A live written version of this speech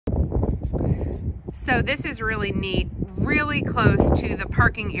So this is really neat, really close to the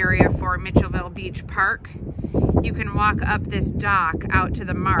parking area for Mitchelville Beach Park. You can walk up this dock out to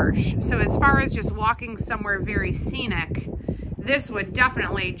the marsh. So as far as just walking somewhere very scenic, this would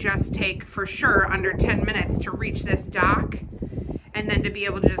definitely just take for sure under 10 minutes to reach this dock, and then to be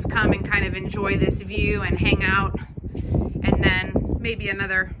able to just come and kind of enjoy this view and hang out, and then maybe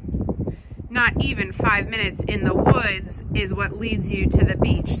another not even 5 minutes in the woods is what leads you to the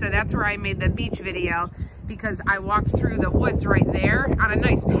beach. So that's where I made the beach video, because I walked through the woods right there on a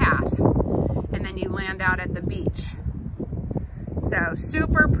nice path, and then you land out at the beach. So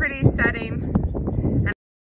super pretty setting.